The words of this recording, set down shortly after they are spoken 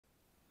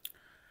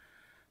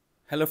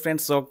Hello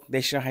friends, so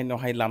desha hai no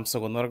hai lam so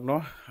gonor no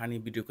ani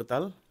video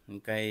kotal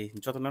kai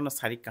jotona no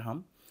sari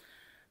kaham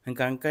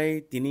hingkang kai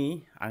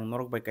tini ang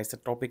norok bai kaisa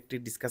topic ti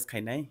discuss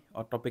khainai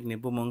or topic ni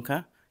bumongkha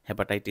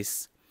hepatitis.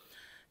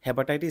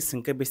 Hepatitis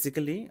hingkai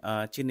basically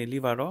chini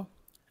liver ro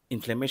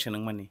inflammation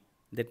ang mani.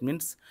 That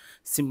means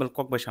simple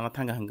kok bai sana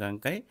thanga hingkang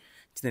kai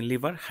chini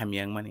liver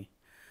hamyang mani.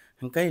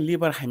 Hingkai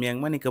liver hamyang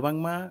mani kabang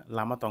ma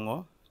lama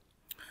tongo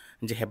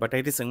je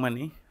hepatitis ang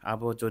mani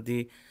abo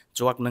jodi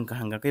joak nang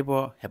kahanga kai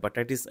bo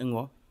hepatitis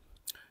ango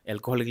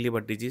alcoholic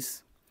liver disease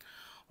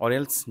or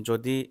else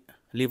jodi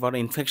liver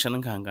infection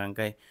ang kahanga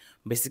kai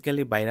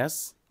basically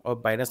virus or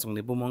virus ng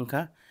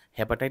bumongka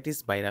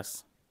hepatitis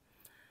virus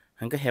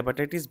hangka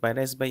hepatitis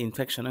virus by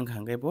infection ang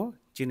kahanga bo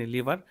chini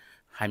liver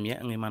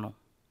hamia ang mano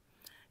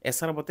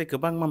esar bote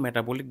kabang ma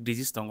metabolic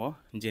disease tongo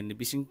je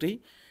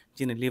bisingtri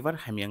chini liver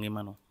hamia ang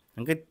mano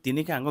hangka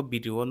tini ka ango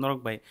video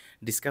norok by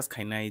discuss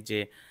khainai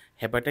je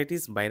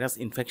hepatitis virus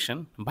infection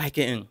bai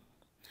ke ang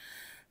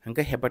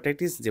hangka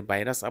hepatitis je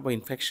virus abo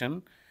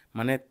infection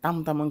mane tam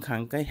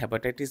khangkai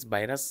hepatitis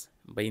virus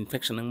by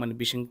infection ang man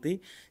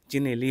bisingti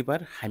chini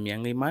liver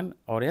hamyang man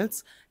or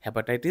else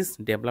hepatitis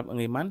develop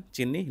ang man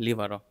chini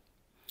liver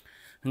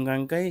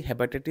hangkai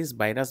hepatitis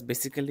virus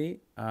basically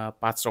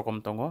 5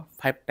 rokom tongo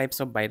 5 types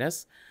of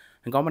virus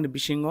hangka man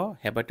bisingo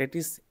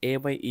hepatitis A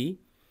by E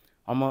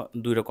amo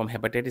 2 rokom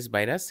hepatitis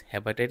virus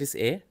hepatitis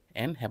A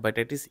and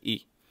hepatitis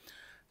E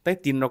tai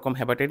 3 rokom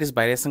hepatitis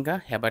virus hangka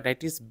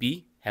hepatitis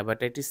B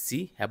hepatitis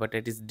C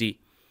hepatitis D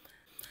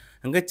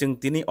hangga jeng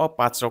tini o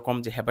 5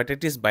 rokom je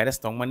hepatitis virus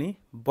tongmani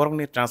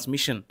borokni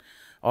transmission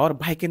or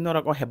bhaike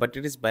norak o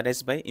hepatitis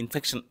virus by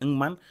infection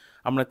engman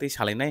amna tei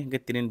salainai hangga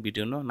tinin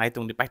video no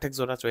naitung di paithak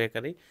jora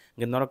choyakari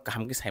hangga norok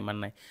kaham ki saiman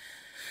nai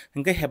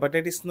hangga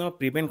hepatitis no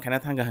prevent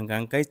khana thanga hangga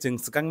hangkai jeng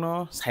sikang no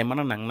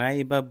saimana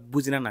nangnai ba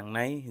bujina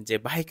nangnai je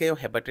bhaike o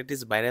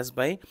hepatitis virus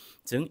by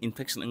jeng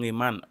infection engi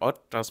man or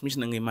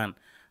transmission engi man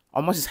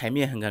almost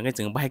saimia hangga hanggai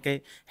jeng bhaike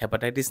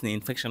hepatitis ni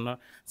infection no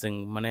jeng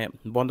mane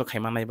bondo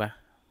khaimanai ba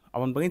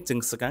abon bangin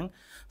jeng sekang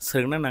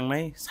serna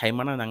nangnai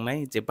saimana nangnai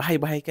je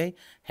bahai kai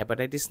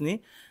hepatitis ni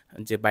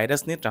je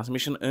virus ni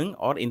transmission eng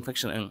or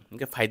infection eng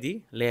hingke faidi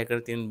layer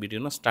tin video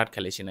no start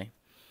khalesinai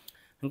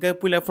hingke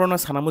puila frono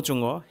sanamu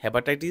chungo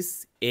hepatitis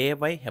A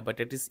by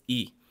hepatitis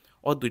E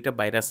or duita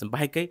virus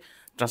bahai kai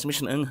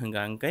transmission eng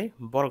hingga hingkai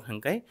borok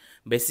hingkai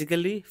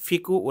basically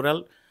fecal oral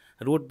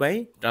route by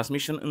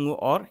transmission eng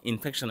or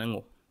infection eng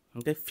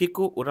hingke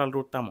fecal oral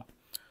route tamo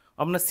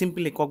amna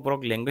simply kok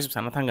borok language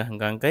sana thanga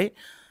hingga hingkai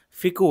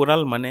fecal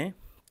oral mane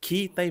khi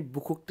tai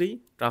bukukti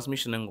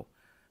transmission ango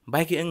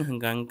baiki ang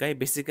hanggang kai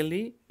basically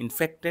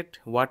infected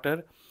water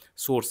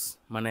source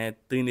mane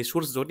tini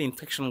source jodi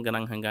infection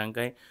ganang hanggang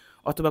kai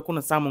otoba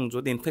kuna samung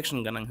jodi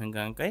infection ganang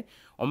hanggang kai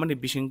omani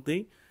bisingti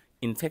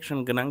infection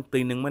ganang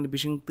teineng mani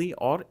bisingti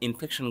or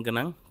infection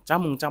ganang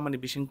chamani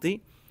bisingti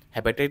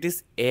hepatitis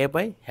A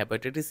by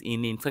hepatitis E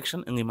ni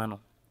infection angi mano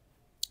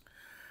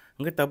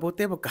ngai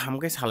tabote ba kaham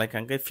kai salai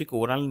kang kai fecal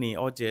oral ni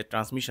o je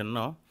transmission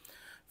no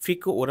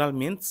fecal oral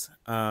means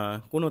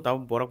kuno taw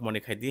borok mone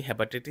khaidi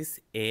hepatitis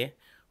A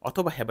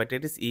অথবা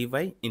hepatitis E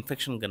by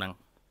infection ganang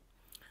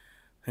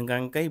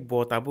hanggang kai bo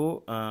tabu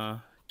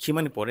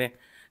khimani pore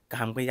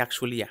kaham kai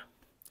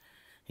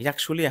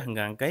yaksulia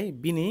hanggang kai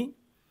bini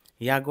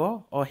yago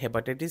o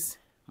hepatitis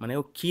mane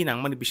o khi nang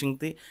mani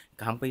bisingti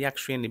kaham kai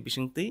yaksuya ni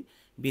bisingti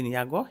bini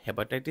yago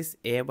hepatitis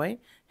A by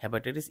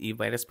hepatitis E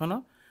virus phano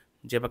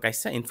jeba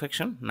kaisa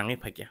infection nangai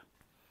phakya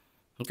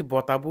hangke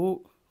bo tabu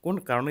কোন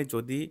কারণে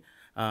যদি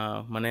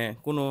মানে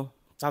কোনো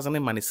চাজানে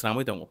মানি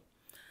শ্রামই দङ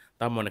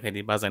তা মনে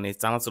খাইদি বাজানি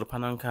চানাচুর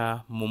ফানাংখা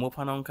মোমো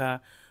ফানাংখা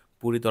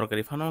পুরি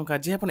তরকারি ফানাংখা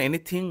যেহেপন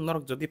anything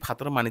নরক যদি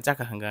ফাতর মানি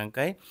চাকা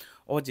হাঙ্গাঙ্কাই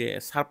ও যে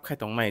সার্প খাই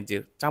তংনাই যে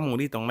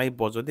চামুরি তংনাই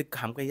ব যদি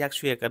খামকাই ইয়াক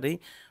সুয়াকারি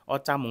ও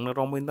চামুং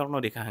রমই নরক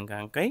রেখা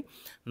হাঙ্গাঙ্কাই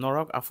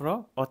নরক আফর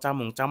ও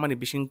চামুং চামানি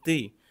বিসিংতি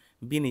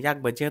বিনি ইয়াক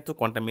বা যেহেতু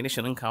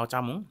contamination ওংখা O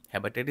চামুং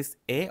hepatitis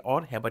A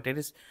or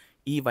hepatitis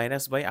E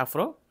virus by আফর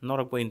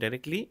নরক ব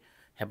ইনডাইরেক্টলি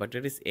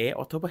hepatitis A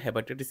অথবা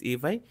hepatitis E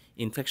by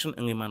infection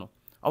engi mano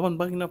obon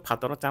bagino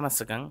phatoro chana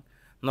sakang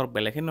nor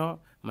belekino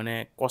mane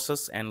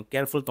cautious and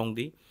careful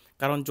tongdi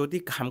karon jodi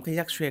khamka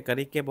yak suye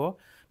kari kebo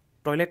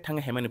toilet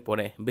thanga hemani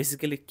pore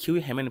basically khiu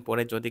hemani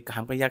pore jodi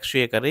khamka yak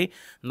suye kari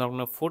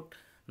norno food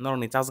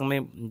norni chajangne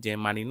je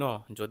mani no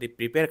jodi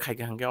prepare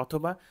khaika hangge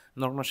othoba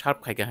norno sharp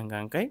khaika hanga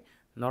hangkai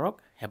norok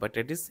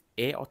hepatitis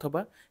A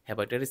othoba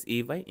hepatitis E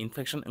by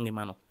infection engi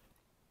mano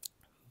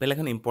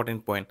belekhan important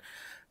point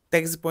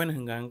text point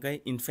hanggang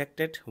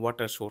infected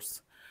water source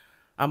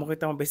amako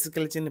tama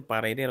basically chin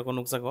parai re ko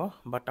nukjago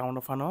ba town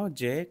of ano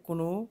je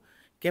kuno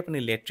kepni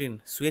latrine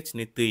switch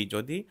ni tui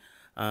jodi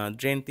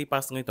drain ti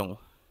pass ngai tong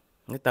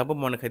ngai tabo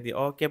mone khadi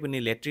o kepni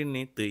latrine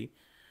ni tui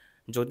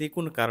jodi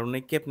kun karone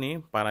kepni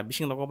para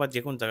bising logo ba je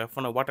kun jaga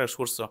phano water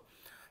source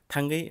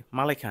thangai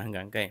malai kha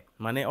hanggang kai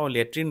mane o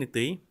latrine ni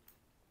tui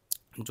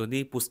jodi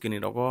puskini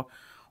logo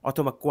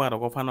অথবা কুয়া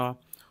রগো Fanon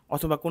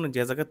অথবা কোনো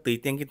যে জায়গা তৈ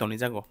টেঙ্কি তনি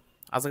যাগো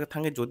আজাga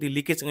থাঙ্গে যদি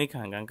leakage ngai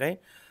খাঙ্গাঙ্কাই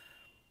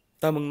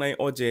তামংনাই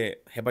ও যে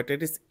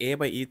hepatitis A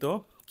by E তো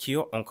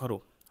খিও অংখরু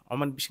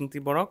अमन बिसिंगति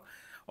बरक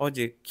ओ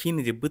जे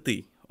खिनि जे बतै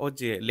ओ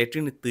जे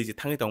लेट्रिन तै जे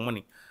थाङै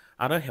दंमोनि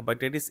आरो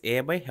हेपाटाइटिस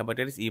ए बाय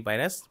हेपाटाइटिस इ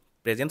भाइरास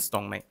प्रेजेन्स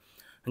दंनाय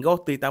गाव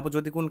तै ताबो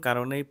যদি কোন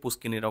কারণে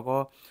পুস্কিনি রগ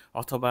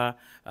অথবা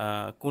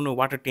কোনো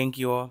ওয়াটার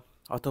ট্যাঙ্কিও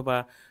অথবা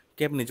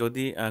কেবনি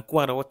যদি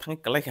কুয়ারাও থাङै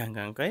কালাই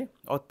हांगांकाय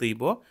ओ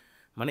तैबो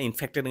माने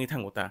इनफेक्टेड नङै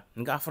थांगोता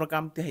इंगा आफर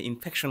कामते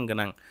इनफेक्शन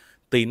गोनां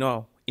तैनो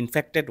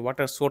इनफेक्टेड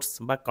वाटर सोर्स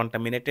बा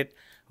कन्टामिनेटेड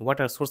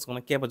वाटर सोर्स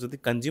कोना केबो যদি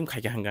कन्ज्यूम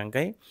खायके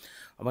हांगांकाय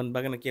अबन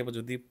बागना केबो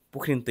যদি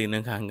पुखरिन तैनो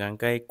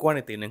हांगांकाय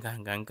कुवानि तैनो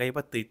हांगांकाय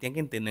बा तै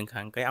टेंकिन तैनो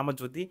हांगांकाय आमा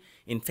যদি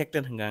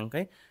इनफेक्टेड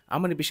हांगांकाय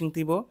आमानि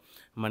बिसिंतिबो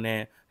माने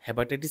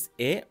हेपाटाइटिस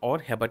ए और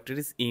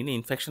हेपाटाइटिस इ नि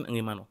इनफेक्शन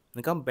अंगि मानो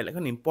नका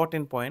बेलेगन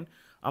इम्पोर्टेंट पॉइंट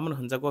आमन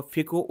हंजागो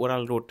फिको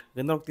ओरल रोड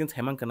गनरक तिन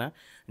हेमांकना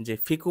जे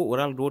फिको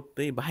ओरल रोड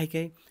तै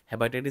बाहायके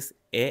हेपाटाइटिस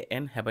ए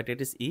एंड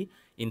हेपाटाइटिस इ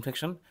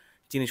इनफेक्शन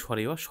चिनि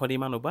सरियो सरि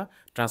मानोबा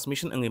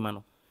ट्रांसमिशन अंगि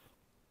मानो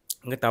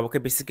nge tabuke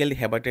basically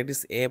hepatitis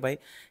A by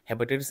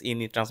hepatitis E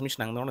ni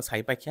transmission ang no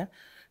sai pakhya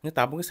nge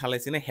tabuke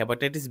salaisine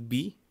hepatitis B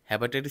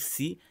hepatitis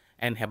C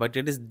and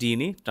hepatitis D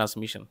ni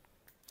transmission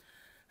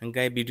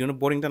ngai video no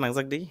boring ta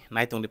nangjak dei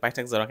nai tong di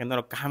paithak jara ken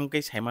no kaham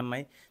kai saiman nai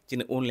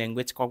chini own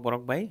language kok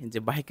borok bai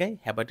je bahai kai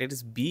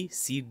hepatitis B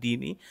C D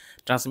ni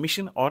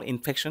transmission or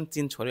infection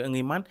chin chori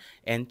angi man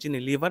and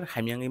chini liver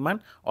hamyang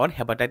man or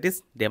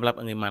hepatitis develop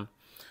angi man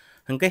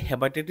hangkai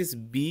hepatitis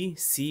B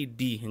C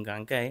D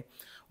hangkai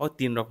और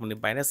 3 रकमनि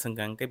भाइरास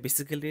हंगांके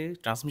basically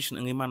transmission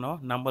अंगि मानो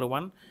number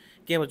 1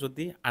 केबो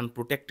जदि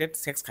unprotected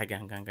sex खागे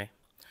हंगांके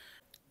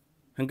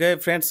हंगे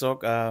friends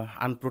ऑक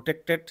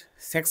unprotected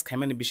sex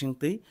खाइमानि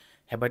बिसिंगतै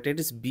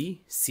hepatitis B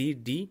C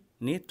D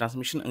नि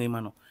transmission अंगि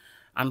मानो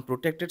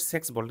unprotected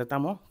sex बोलते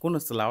तामो कोनो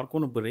सला और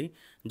कोनो बरै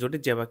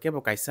जदि जेबा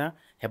केबो काइसा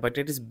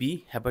हेपाटाइटिस बी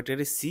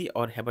हेपाटाइटिस सी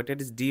और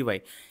hepatitis D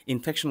Y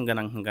infection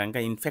गनां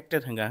हंगांके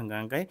infected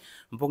हंगांके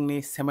बगनि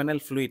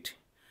seminal fluid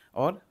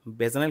और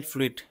वेजाइनल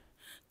फ्लूइड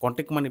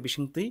कॉन्टेक्ट माने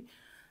बिसिंगतै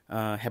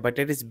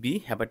हेपाटाइटिस बी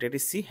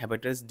हेपाटाइटिस सी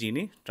हेपाटाइटिस डी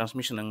नि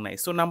ट्रांसमिशन अंगनाय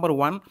सो नंबर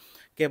 1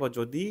 केबो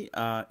जदि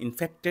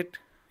इन्फेक्टेड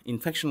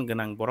इन्फेक्शन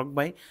गनां बरक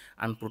bye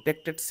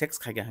unprotected sex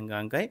खागे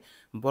हंगांगाय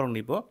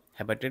बरंनिबो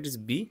hepatitis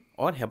B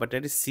और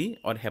हेपाटाइटिस सी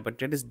और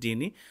हेपाटाइटिस डी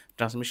नि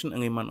transmission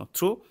अंगै मानो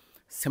through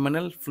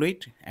seminal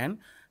fluid and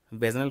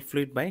vaginal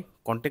fluid bye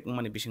contact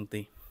माने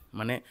बिसिंगतै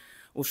माने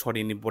उ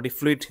शरीरनि बॉडी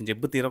फ्लूइड जे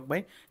बतिरक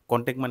बाय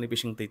कॉन्टेक्ट माने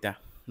बिसिंगतै ता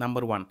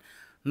नंबर 1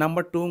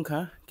 नंबर 2 खा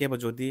केबो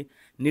जदि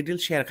निडल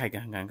शेयर खाइके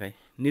हंगांगाय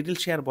निडल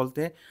शेयर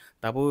बोलते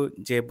ताबो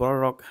जे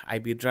बरक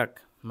आईबी ड्रग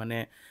माने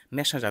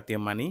नेशा जातीय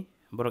मानी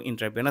बरक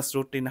इंट्रावेनस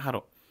रूट इन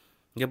हारो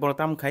गे बरक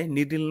ताम खाय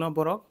निडल न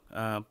बरक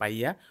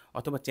पाइया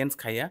अथवा चेंज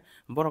खाया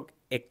बरक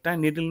एकटा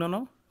निडल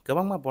न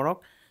गोबांमा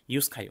बरक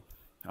यूज खायो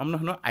आमनो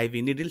हनो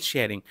आईबी निडल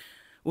शेयरिंग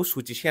उ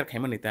सुचि शेयर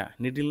खायमानिता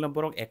निडल न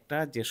बरक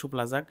एकटा जे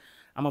सुप्लाजाक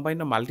आमा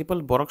बायनो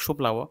माल्टिपल बरक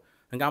सुप्लावो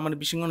हंगा आमानि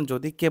बिसिंगन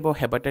जदि केबो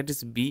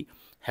हेपाटाइटिस बी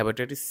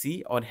हेपाटाइटिस सी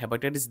और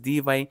हेपाटाइटिस डी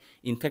वाई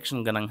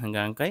इन्फेक्शन गनां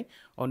हंगांकाय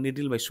और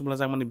निडल बाय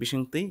सुप्लाजाक मानि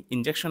बिसिंगतै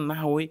इंजेक्शन ना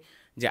होय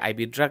जे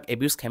IB drug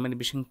abuse खायमानि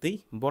बिसिंगतै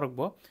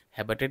बरकबो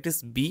hepatitis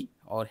B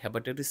और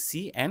hepatitis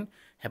C and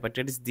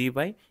hepatitis D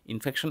Y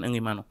infection अंगि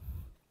मानो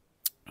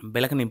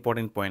बेलेगन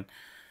इम्पोर्टेंट पॉइंट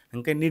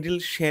हंके निडल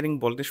शेयरिंग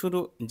बोलते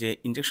शुरू जे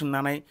इंजेक्शन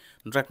नानाय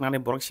ड्रग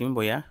नानाय बरक सिम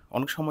बया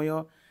अनेक समय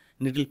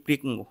निडल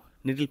प्रिक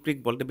निडल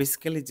प्रिक बोलते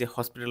बेसिकली जे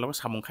हॉस्पिटल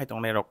सामुं खाय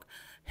तंनाय रक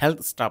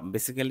हेल्थ स्टाफ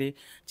बेसिकली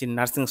जे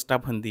नार्सिंग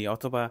स्टाफ हंदी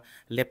अथवा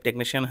लैब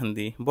टेक्निशियन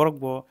हंदी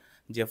बरकबो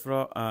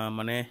जेफ्रो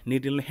माने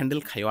निडल हैंडल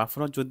खायो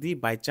आफ्रो जदि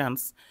by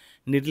chance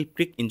needle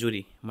prick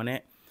injury माने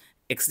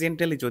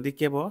एक्सीडेंटली जदि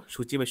केबो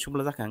सुचि बाय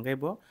सुब्ला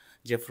जाखांगायबो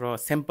जेफ्रो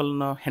सैंपल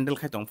न हैंडल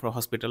खाय तंफ्रो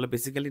hospital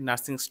basically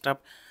nursing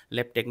staff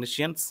lab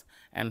technicians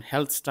and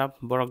health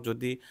staff बरक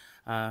जदि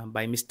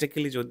बाय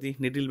मिस्टेकली जदि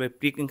निडल बाय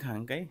प्रिक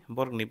खांगाय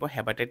बरक निबो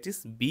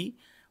हेपाटाइटिस बी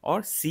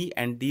और C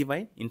and D by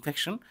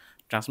infection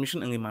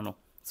transmission अंगि मानो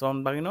so on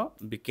bagino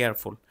be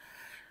careful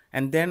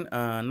and then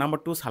number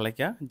 2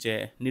 salakya je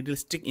needle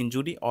stick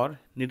injury or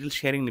needle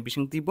sharing ni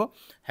bising tibo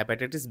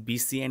hepatitis B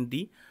C and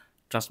D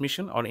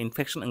transmission or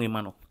infection अंगि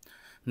मानो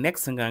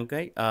next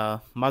संगांkai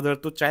mother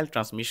to child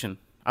transmission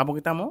abo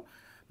kitamo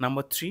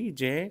number 3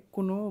 je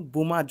kuno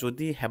buma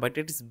jodi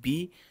hepatitis B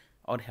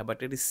or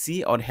hepatitis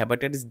C or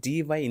hepatitis D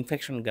by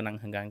infection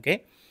ganang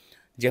hanganke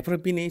जेफोर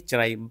बिनि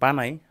चराय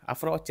बानाय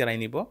आफरो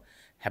चरायनिबो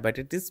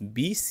hepatitis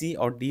B C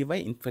और D Y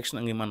infection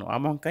अंगि मानो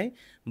आमंकाय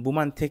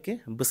बुमान थेके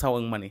बसाव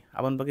अंग माने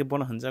आबन बगे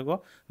बन हंजागो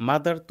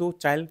mother to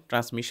child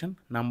transmission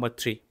number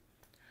 3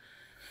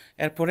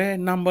 एरपरे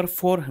number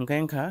 4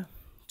 हंकायंखा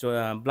जो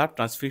blood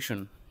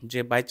transfusion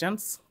J by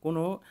chance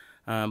कोनो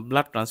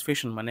ब्लड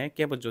ट्रांसफ्यूजन माने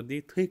केबो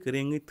जदि थै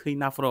करेंगि थै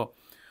नाफरो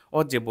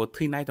ओ जेबो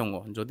थै नाय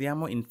दंगो जदि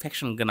आमो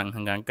infection गनां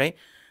हंगांकाय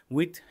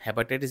with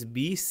hepatitis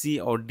B, C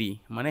or D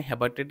माने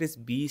hepatitis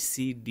B,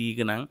 C, D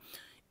गनां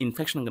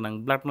infection गनां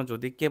blood न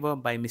जदि केबो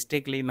bye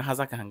mistakenly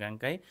नाहाजाका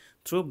हंगांकाय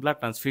through blood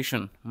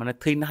transfusion माने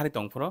थै नाहारि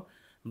तंफरो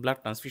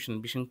blood transfusion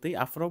बिसिंतै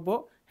आफरोबो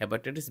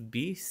hepatitis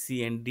B,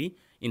 C and D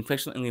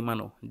infection अंगि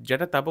मानो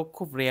जेटा ताबो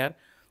खूब रेयर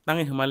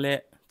तांगै हमाले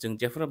जों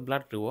जेफोर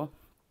ब्लड रिवो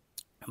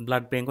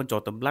ब्लड बैंक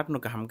जत blood न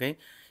गाहामकाय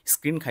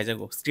screen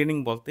खाइजागो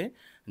screening बोलते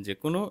जे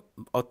कुनो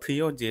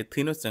थैयो जे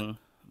थैनो जों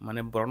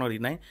माने बरनो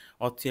रिनाय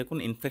थैया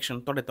कुन इनफेक्शन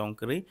तोड़े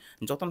तंकरै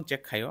जतन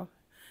चेक खायो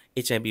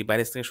HIV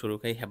भाइरस থেকে শুরু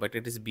খাই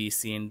hepatitis B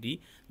C and D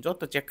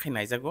যত চেক খাই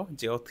নাইজাগো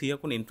যে থিয়া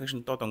কোন ইনফেকশন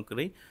ততং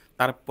করি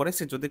তারপরে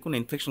সে যদি কোন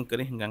ইনফেকশন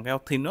করে হিঙ্গাঙ্গা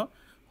থৈনো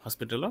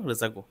হসপিটাল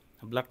রেজাগো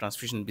ব্লাড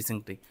ট্রান্সফিউশন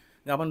বিসিংতে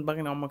গাবন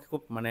বাকিন আমাকে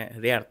খুব মানে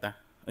রেয়ারতা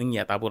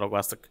ইয়া তাবুরাগো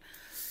আসক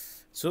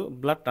so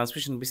blood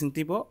transfusion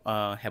বিসিংতিবো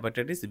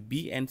hepatitis B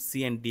and see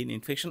and D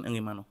infection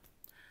अंगि मानो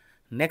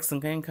नेक्स्ट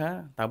संख्या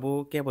ताबो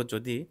केबो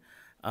जदि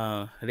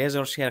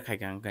रेजर शेयर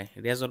खाइगा अंगाय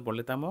रेजर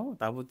बोले तामो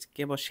ताबो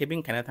केबो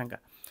शेविंग खाना थांगा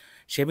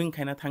शेविंग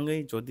खाना थांगै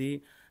जदि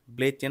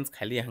ब्लेड चेंज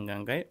खाली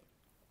हंगांगाय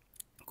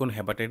कोन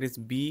hepatitis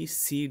B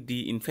C D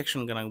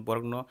infection गनां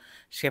बरगनो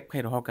shape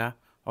खाइ रहका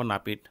और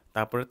नापिट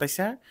तापर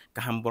तैसा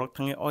गाहाम बरग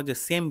थांगै ओ जे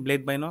सेम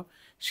ब्लेड बायनो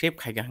शेप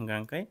खाइगा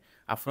हंगांगाय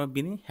आफ्रो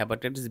बिनि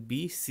hepatitis B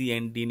C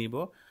and D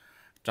निबो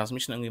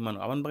ट्रांसमिशन अंगि मानो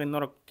आबन बागै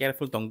नरक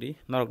केयरफुल तंगदि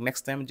नरक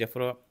नेक्स्ट टाइम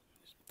जेफ्रो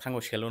थांगो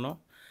शेलोनो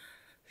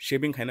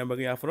शेविंग खाना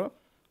बागै आफ्रो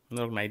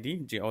नरक नाइदि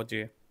जे ओ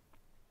जे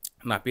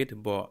नापिट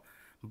बो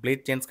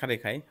ब्लेड चेंज खारे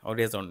खाइ और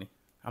रेजरनि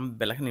आम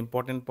बेलाखन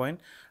इम्पोर्टेंट पॉइंट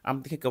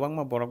आम देखि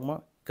गोबांमा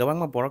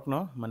बरक न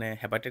माने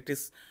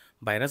हेपाटाइटिस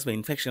भाइरस बा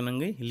इनफेक्शन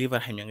अंगै लिवर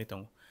हाइमियांगै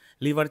दं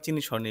लिवर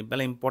चिनि सरनि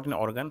बेला इम्पोर्टेंट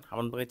organ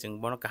आबन बागै जों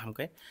बनो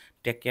काहामकै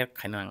टेक केयर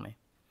खाइना नांनाय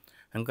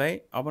हंगाय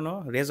अबनो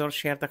रेजर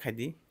शेयर ता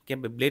खाइदि के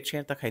ब्लेड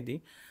शेयर ता खाइदि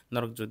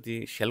नरक जदि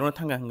शेलोना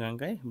थांगा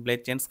हंगांगाय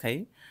ब्लेड चेंज खाइ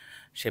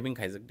शेविंग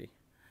खाइजकदि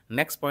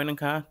नेक्स्ट पॉइंट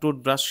का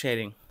टूथब्रश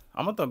शेयरिंग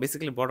आम तो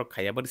बेसिकली बरक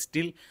खाया बट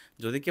स्टिल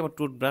जदि के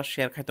टूथब्रश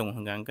शेयर खाइ दं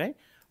हंगांगाय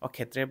और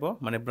क्षेत्र बो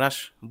माने ब्रश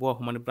बो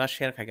माने ब्रश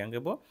शेयर खाइगांगे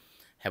बो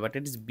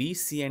hepatitis B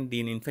C and D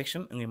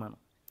infection अंगै मानो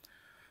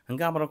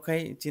हंगा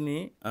आमरखाय चिनि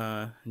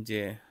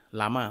जे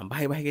लामा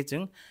भाई के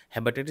जों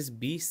hepatitis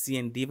B C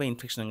and D बा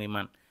इनफेक्शन अंगै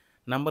मान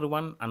number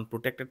 1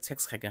 unprotected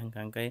sex खाइगा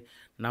हंगांगाय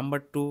number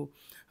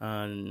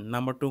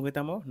 2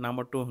 गैतामो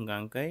number 2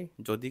 हंगांगाय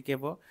जदि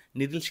केबो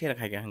निडल शेयर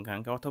खाइगा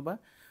हंगांगा अथवा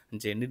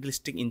जे निडल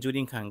स्टिक इंजुरी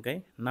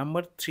हंगांगाय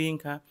नंबर 3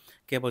 हंगा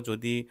केबो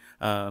जदि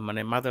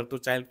माने मदर टू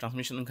चाइल्ड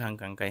ट्रांसमिशन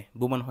हंगांगाय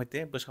बुमन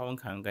होते बसाव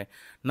हंगांगाय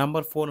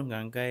नंबर 4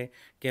 हंगांगाय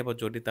केबो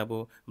जदि ताबो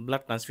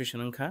ब्लड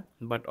ट्रांसफ्यूजन हंगा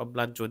बट ऑफ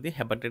ब्लड जदि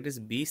hepatitis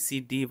B C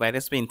D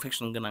virus पे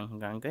इनफेक्शन गनां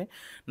हंगांगाय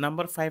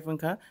नंबर 5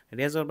 हंगा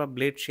रेजर बा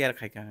ब्लेड शेयर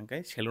खाइगा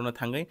हंगाय सेलुना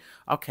थांगै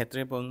और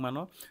क्षेत्र बो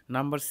मानो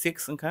नंबर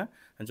 6 हंगा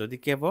जदि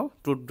केबो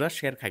टूथब्रश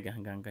शेयर खाइगा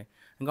हंगांगाय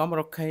गम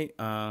रखाय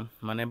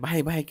माने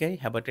बाहाय के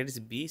hepatitis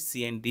B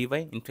C and D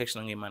Y infection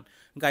अंगै मान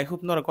गाय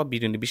हुप नरक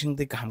बिदिनि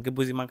बिसिंथि गाहामके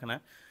बुजि माखना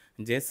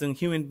जे जों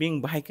ह्यूमन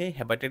बीइंग बाहायके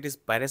हेपाटाइटिस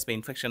भाइरस बे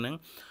इनफेक्शन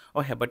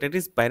और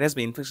हेपाटाइटिस भाइरस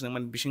बे इनफेक्शन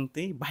मान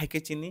बिसिंथि बाहायके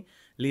चिनि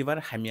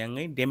लिवर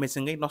हामियांगै डैमेज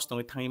अंगै नष्ट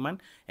अंगै थांगिमान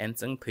एन्ड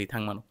जों थै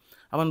थांमानो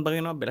आबन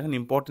बागैनो बेलाखन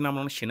इम्पोर्टेन्ट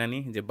आमनो सिनानि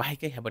जे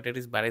बाहायके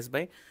हेपाटाइटिस भाइरस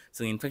बाय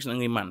जों इनफेक्शन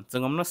अंगै मान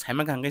जों हमनो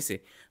साइमा गांगैसे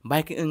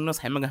बाहायके अंगनो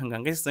साइमा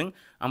गांगैसे जों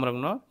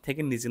आमरगनो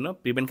थेके निजिनो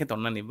प्रिवेंट के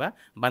तन्नानि बा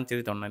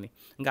बानचेरि तन्नानि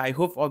आई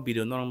होप और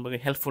वीडियो नरक बागै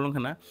हेल्पफुल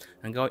होना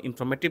हंगा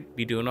इनफॉर्मेटिव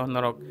वीडियो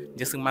नरक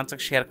जेसं मानसक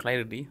शेयर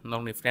खालायदि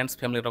नरनि फ्रेंड्स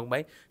फैमिली रक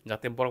बाय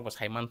जाते बरक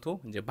साइमानथु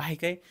जे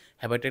बाहायके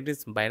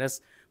हेपाटाइटिस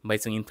भाइरस बाय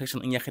जों इनफेक्शन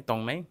अंयाखे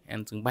तंनाय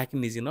एन्ड जों बाहायके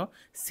निजिनो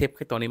सेफ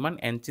के तनिमान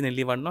एन्ड चिने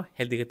लिवर न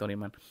हेल्दी के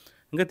तनिमान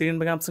हंगा तिरिन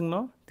बगाम संगनो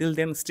till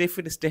then stay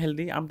fit stay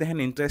healthy आम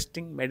देहन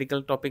interesting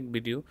medical topic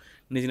video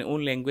निजिने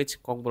own language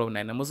कक बरो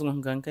नायना मुसुं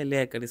हंगा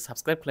ले करि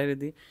subscribe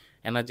खालायदि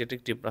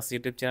energetic tip plus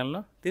YouTube channel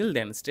न till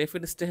then stay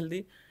fit stay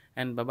healthy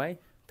and bye bye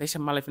तैसा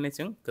मालायफिनाय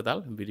जों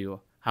गोदाल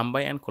भिडियो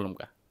हामबाय एन्ड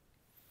खुलुमगा